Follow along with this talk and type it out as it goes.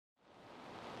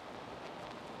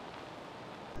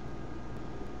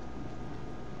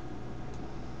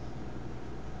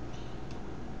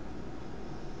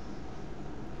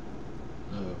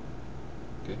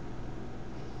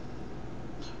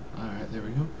There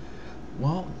we go.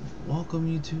 Well, welcome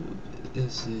YouTube.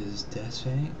 This is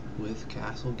Desfang with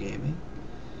Castle Gaming.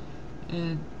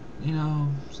 And, you know,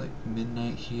 it's like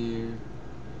midnight here.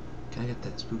 Kinda get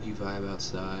that spooky vibe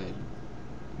outside.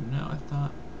 Now I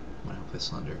thought, why not play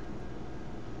Slender?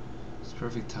 It's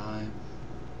perfect time.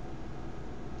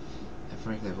 And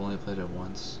frankly, I've only played it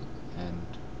once, and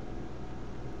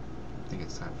I think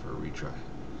it's time for a retry.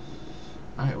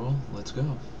 Alright, well, let's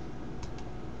go.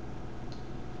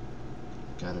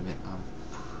 Gotta admit, I'm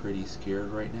pretty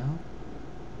scared right now.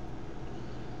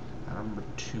 I don't remember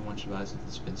too much about it since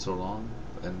it's been so long,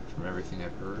 and from everything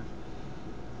I've heard,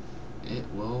 it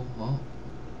will, well,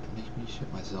 make me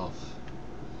shit myself.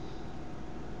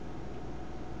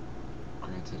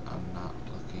 Granted, I'm not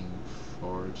looking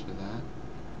forward to that,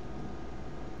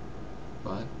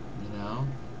 but, you know,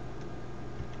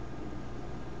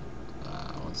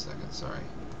 1 second, sorry.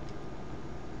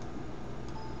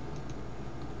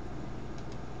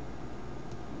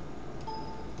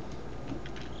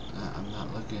 I'm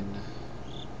not looking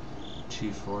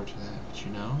too forward to that, but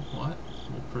you know what?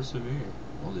 We'll persevere.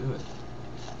 We'll do it.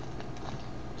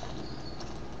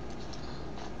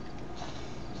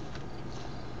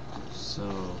 So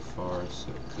far,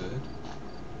 so good.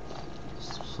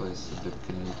 This place is a bit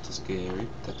scary,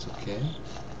 but that's okay.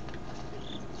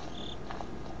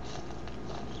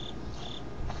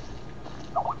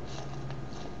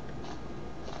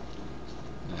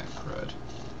 Ah, crud.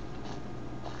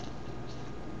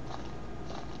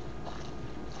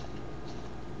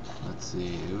 Let's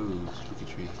see. Ooh, spooky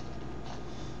tree.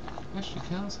 Actually,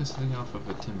 kind of looks like something off of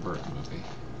a Tim Burton movie.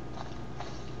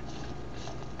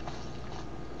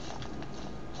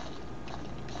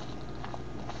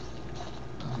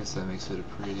 I guess that makes it a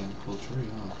pretty damn cool tree,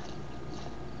 huh?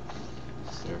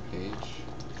 Is there a page?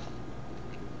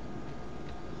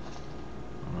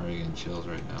 I'm already getting chills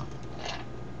right now.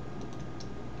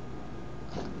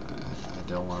 I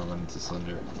don't want to run into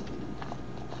Slender.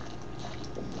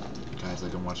 Guys,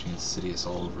 like I'm watching Insidious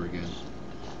all over again.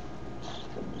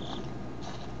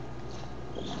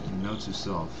 Note to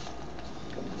self,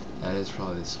 that is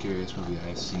probably the scariest movie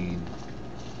I've seen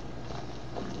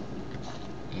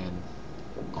in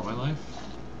all my life.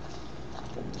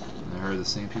 And I heard the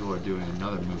same people are doing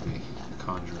another movie, The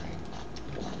Conjuring.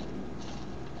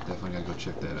 Definitely gotta go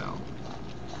check that out.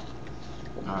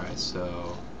 Alright,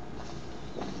 so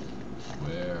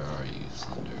where are you,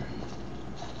 Slender?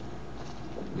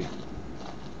 Wait,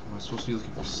 am I supposed to be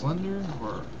looking for Slender,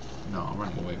 or no? I'm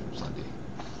running away from Slendy.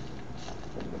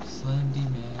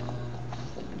 Slenderman.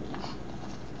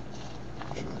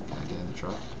 Truck. Can I get in the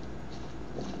truck?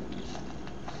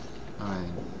 I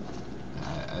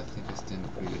think I stand a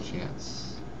pretty good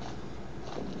chance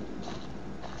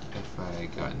if I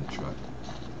got in the truck.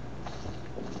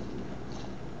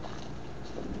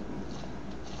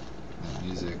 That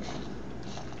music.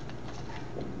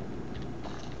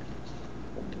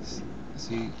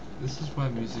 See, this is why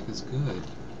music is good.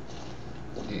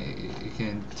 It can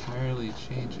entirely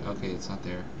change. Okay, it's not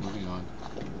there. Moving on.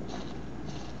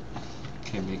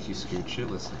 Can make you scared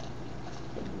shitless.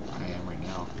 I am right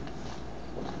now.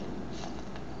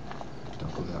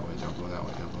 Don't go that way, don't go that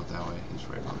way, don't go that way. He's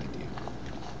right behind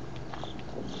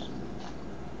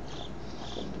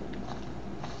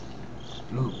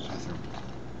you. Ooh, bathroom.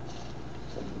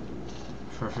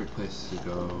 Perfect place to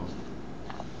go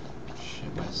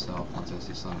shit myself once I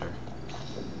see Slender.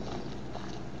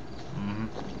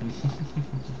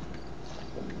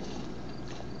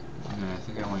 Yeah, I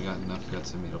think I only got enough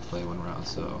guts in me to play one round,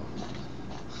 so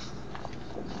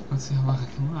let's see how long I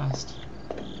can last.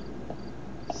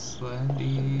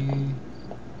 Slendy,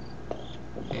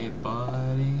 hey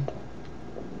buddy.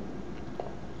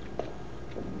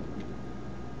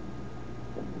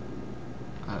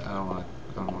 I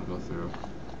don't want to go through.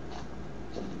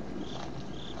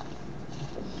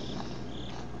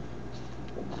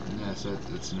 Yes,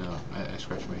 it's no. I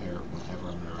scratch my hair whenever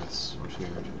I'm nervous or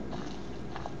scared.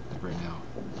 Like right now.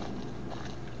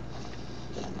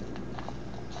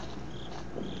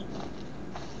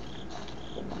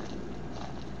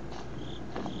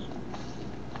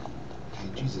 Hey,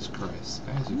 Jesus Christ.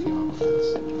 Guys who came up with this.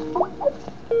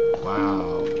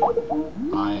 Wow.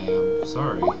 I am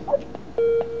sorry.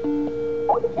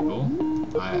 People.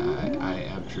 I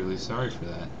am truly sorry for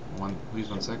that. Please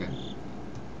 1 second.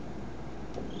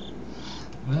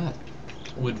 That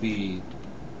would be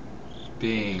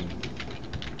being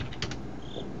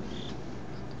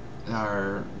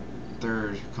our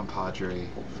third compadre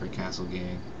for Castle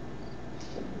Gaming,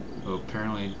 who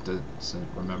apparently doesn't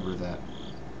remember that.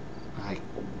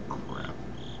 Crap.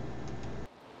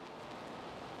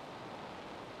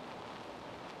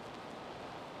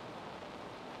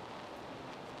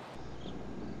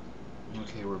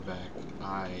 Okay, we're back.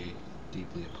 I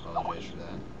deeply apologize for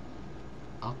that.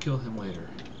 I'll kill him later.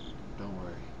 Don't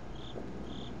worry.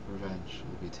 Revenge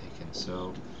will be taken.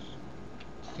 So,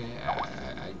 okay,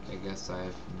 I guess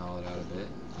I've mellowed out a bit.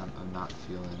 I'm not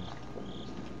feeling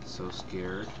so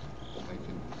scared. I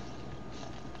can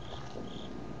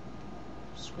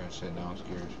scratch that. Now I'm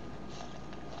scared.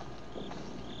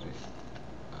 Wait,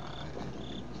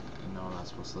 I know I'm not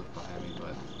supposed to look behind me,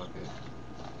 but fuck it.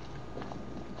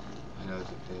 I know there's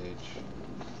a page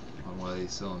on one of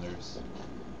these cylinders.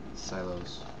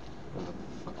 Silos. Whatever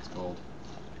the fuck it's called.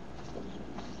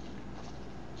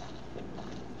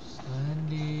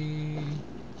 Slendy.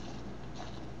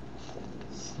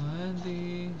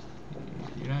 Slendy.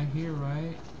 You're not here,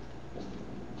 right?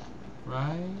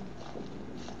 Right?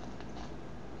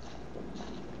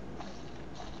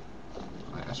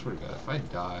 I swear to God, if I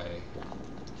die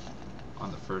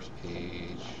on the first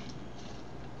page,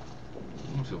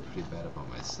 I'm gonna feel pretty bad about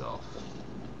myself.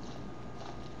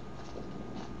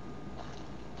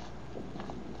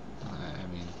 I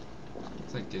mean,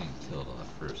 it's like getting killed on the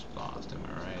first boss, am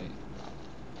I right?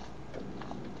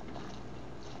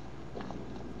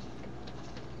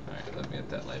 Alright, let me get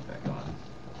that light back on.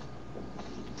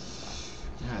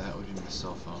 Yeah, that would be my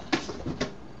cell phone.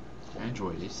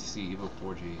 Android, HTC, Evo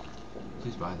 4G.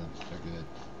 Please buy them, they're good.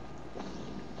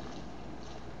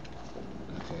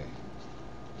 Okay.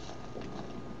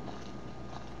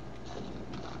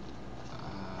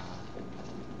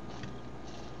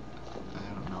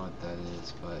 I don't know what that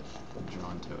is, but I'm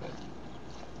drawn to it.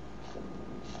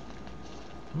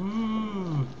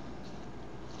 Ooh.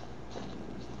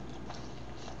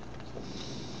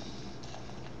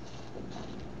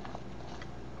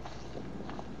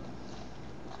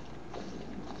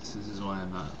 This is why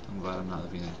I'm glad I'm not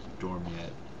living in a dorm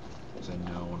yet, because I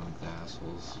know one of the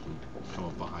assholes would come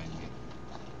up behind me.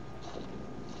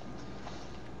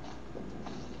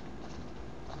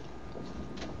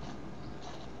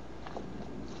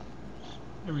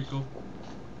 There we go.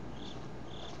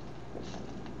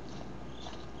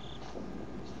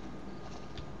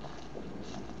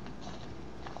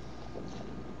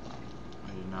 I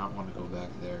do not want to go back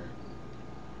there.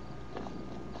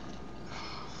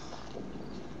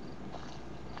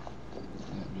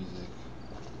 That music.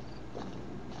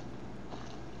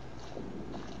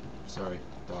 Sorry,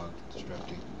 dog,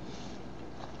 distracting.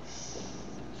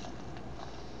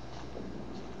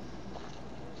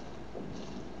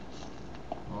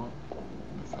 Well,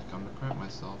 if I come to crap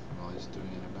myself, I'm always doing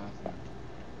it in a bathroom.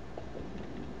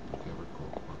 Okay, we're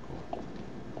cool, we're cool.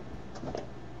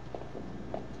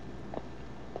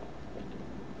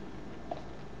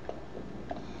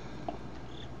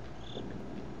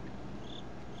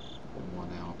 I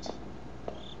want out.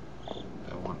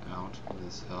 I want out of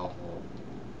this hellhole.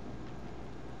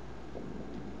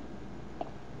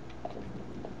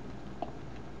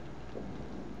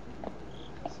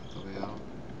 Is that the way out?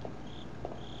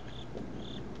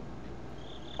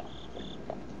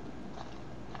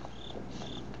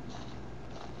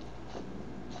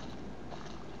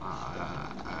 I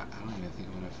don't even think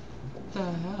I'm gonna. What the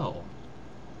hell?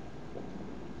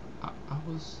 I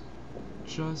was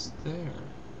just there.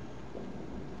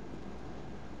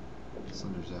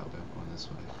 Slender's out, but I'm going this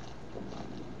way.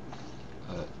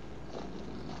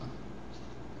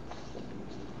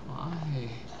 Why?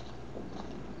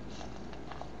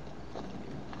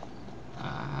 I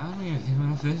don't even think I'm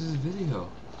gonna finish this video.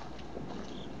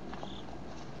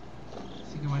 I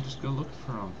think I might just go look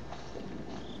for him.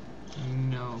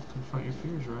 No, confront your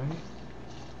fears, right?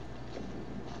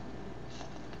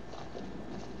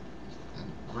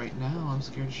 And right now, I'm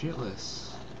scared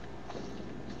shitless.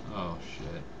 Oh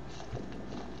shit.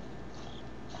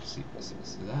 See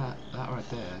that right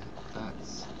there,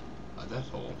 that's a death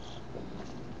hole.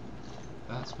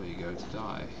 That's where you go to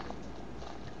die.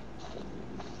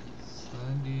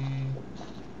 Slendy,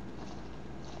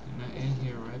 you're not in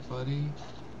here, right, buddy?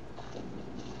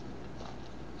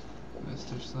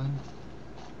 Mr. Slend,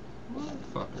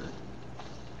 motherfucker.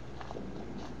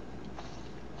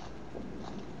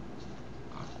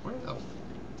 Where the f...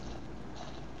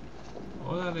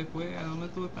 Órale, pues, ¿a dónde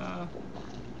tú estás?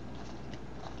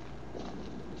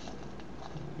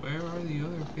 Where are the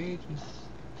other pages?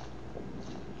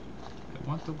 I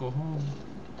want to go home.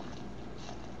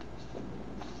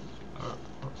 Or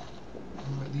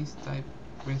at least type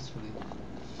gracefully.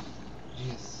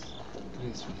 Yes,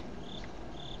 gracefully.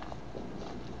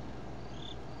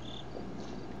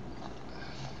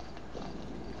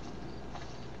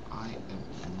 I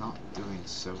am not doing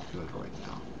so good right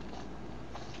now.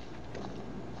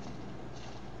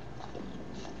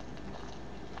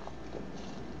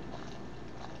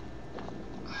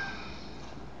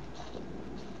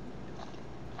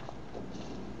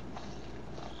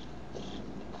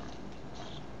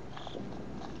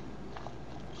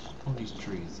 these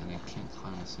trees, and I can't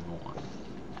climb a single one.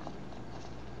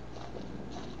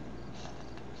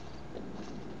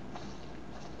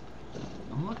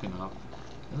 I'm looking up.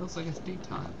 It looks like it's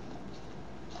daytime.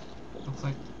 Looks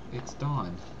like it's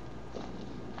dawn.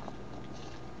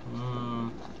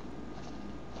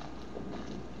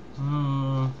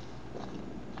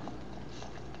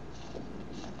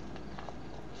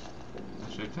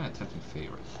 Actually, I'm kind of tempting fate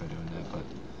by doing that, but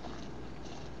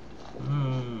I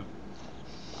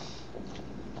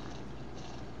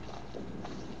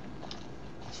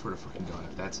swear to fucking God,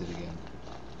 if that's it again.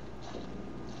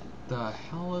 The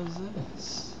hell is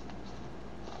this?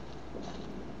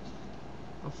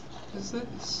 What the fuck is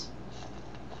this?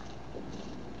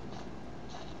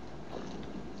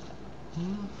 Who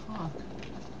the fuck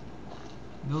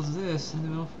builds this in the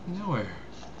middle of fucking nowhere?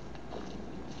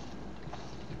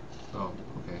 Oh,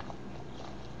 okay.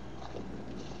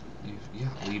 Yeah,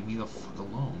 leave me the fuck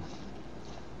alone.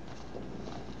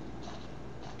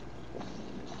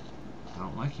 I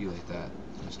don't like you like that,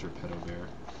 Mr. Pedo Bear.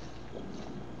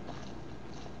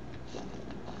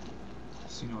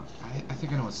 So, you know what? I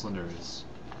think I know what Slender is.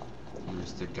 He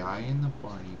was the guy in the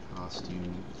Barney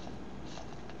costume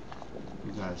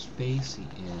who got his face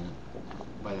eaten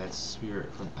by that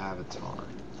spirit from Avatar.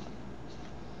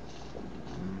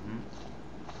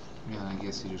 Yeah, I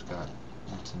guess he just got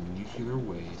into nuclear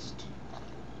waste.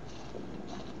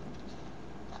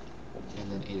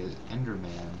 And then ate an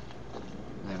Enderman.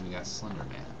 And then we got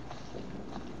Slenderman.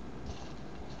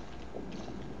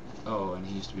 Oh, and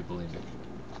he used to be bulimic.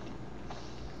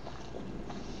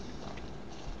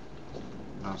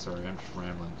 I'm sorry, I'm just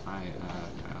rambling.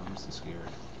 I'm so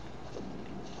scared.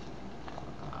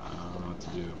 I don't know what to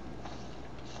do.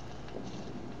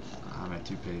 I'm at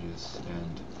 2 pages,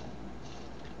 and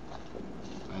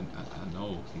I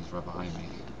know he's right behind me.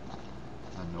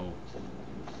 I know.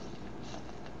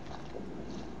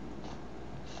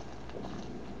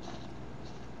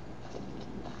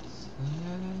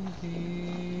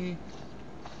 Sanity.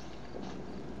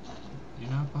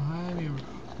 You're not behind me.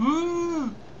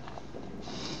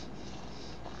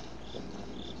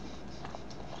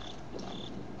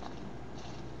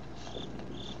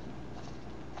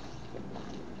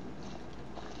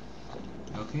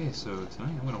 Okay, so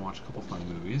tonight I'm gonna watch a couple funny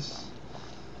movies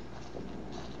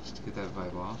just to get that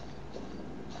vibe off.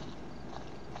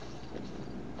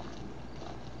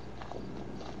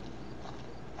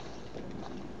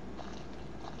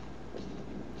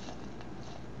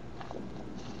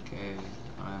 Okay,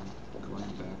 I'm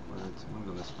going backwards. I'm gonna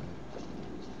go this way.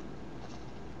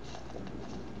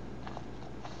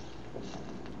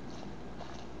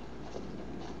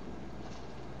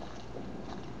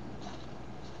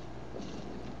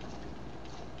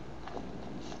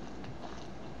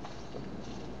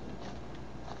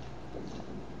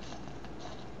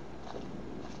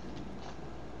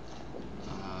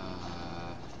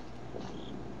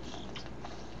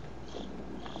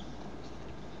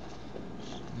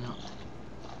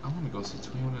 I'm gonna go see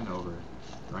 21 and over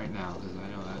right now because I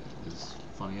know that is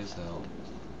funny as hell,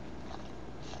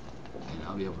 and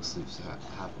I'll be able to sleep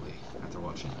happily after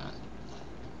watching that.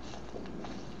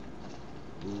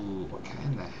 Ooh, what cat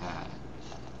in the hat?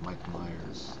 Mike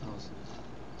Myers.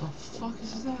 The fuck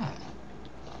is that?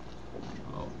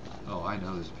 Oh, I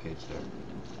know there's a page there.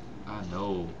 I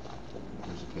know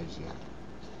there's a page there.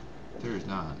 There is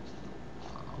not.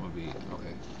 I'm gonna be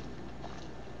okay.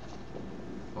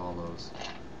 Follows.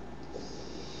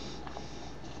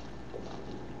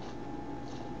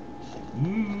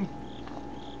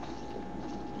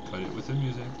 Cut it with the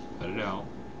music. Cut it out.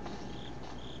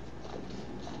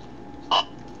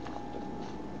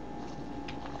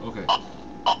 Okay.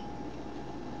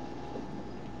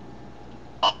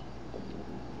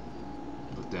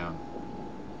 Look down.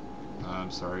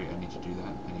 I'm sorry, I need to do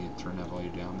that. I need to turn that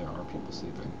volume down. There are people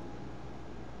sleeping.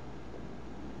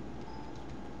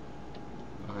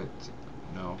 Okay.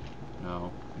 No.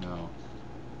 No. No.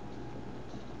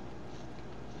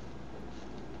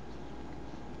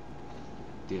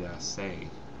 Did I say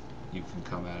you can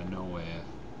come out of nowhere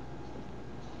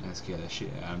and scare the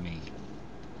shit out of me?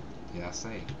 Did I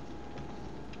say?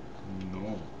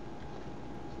 No.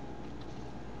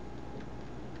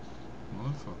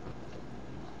 Motherfucker.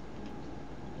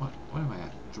 What am I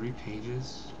at? 3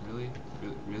 pages? Really?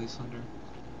 Really, Slender?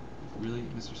 Really,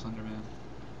 Mr. Slenderman?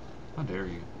 How dare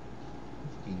you? How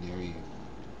fucking dare you?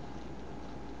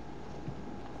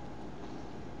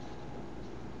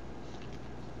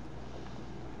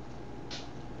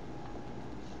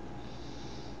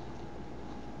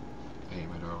 I hate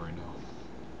my door right now.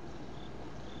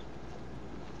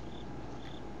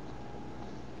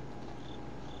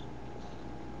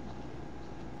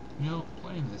 You know,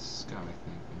 playing this got me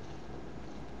thinking.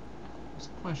 There's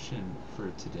a question for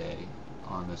today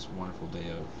on this wonderful day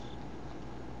of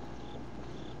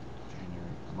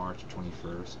March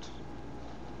 21st.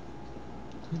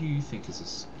 Who do you think is the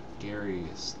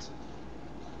scariest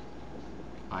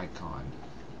icon?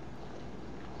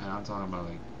 And I'm talking about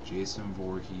like Jason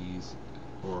Voorhees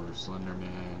or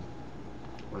Slenderman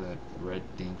or that red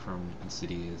thing from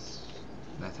Insidious,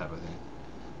 that type of thing.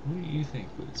 Who do you think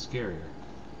was scarier?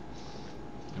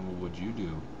 And what would you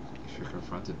do if you're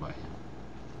confronted by him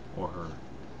or her?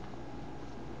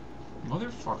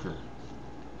 Motherfucker!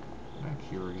 Back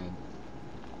here again.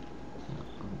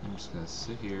 I'm just gonna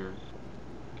sit here.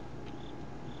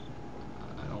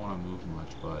 I don't want to move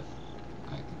much, but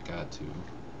I got to.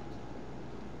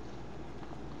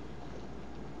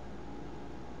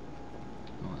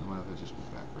 What if I just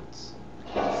move backwards?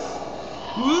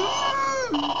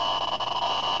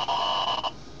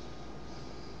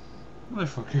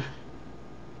 Motherfucker.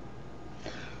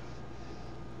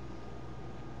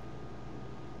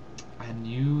 I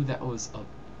knew that was a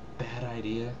bad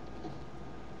idea.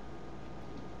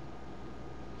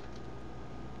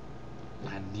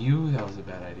 I knew that was a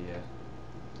bad idea.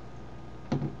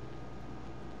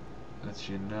 But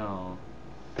you know,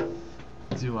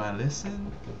 do I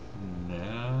listen?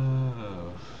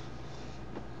 No.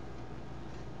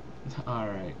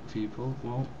 Alright, people.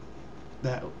 Well,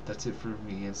 that's it for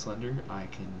me and Slender. I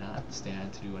cannot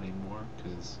stand to do anymore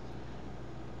because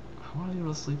I want to be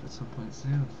able to sleep at some point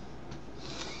soon.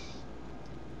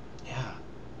 Yeah.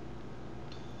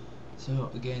 So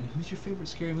again, who's your favorite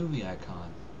scary movie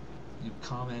icon? You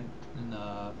comment in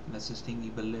the message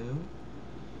thingy below.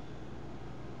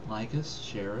 Like us,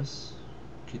 share us.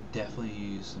 Could definitely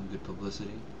use some good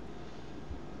publicity.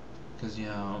 Because, you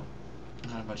know, I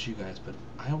don't know about you guys, but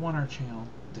I want our channel,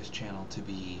 this channel, to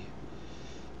be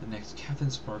the next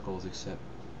Captain Sparkles, except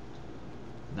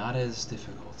not as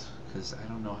difficult. Because I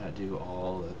don't know how to do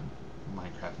all the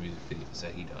Minecraft music videos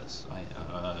that he does.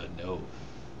 No.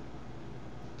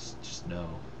 Just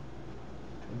no.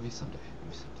 Maybe someday.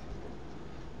 Maybe someday.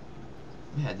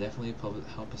 Yeah, definitely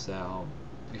help us out.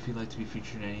 If you'd like to be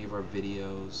featured in any of our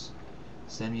videos,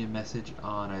 send me a message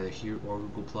on either here or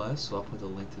Google Plus. So I'll put the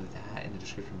link to that in the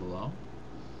description below.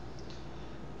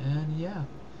 And yeah,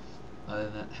 other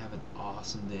than that, have an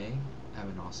awesome day, have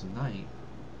an awesome night,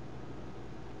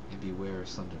 and beware of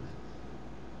Slenderman.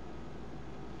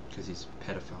 Because he's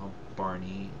pedophile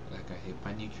Barney, that guy hit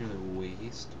by nuclear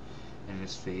waste, and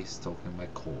his face token by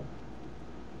coal.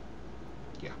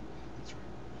 Yeah, that's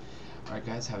right. Alright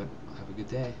guys, have a good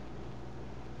day.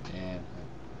 And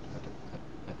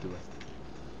I do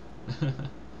it.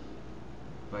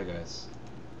 Bye guys.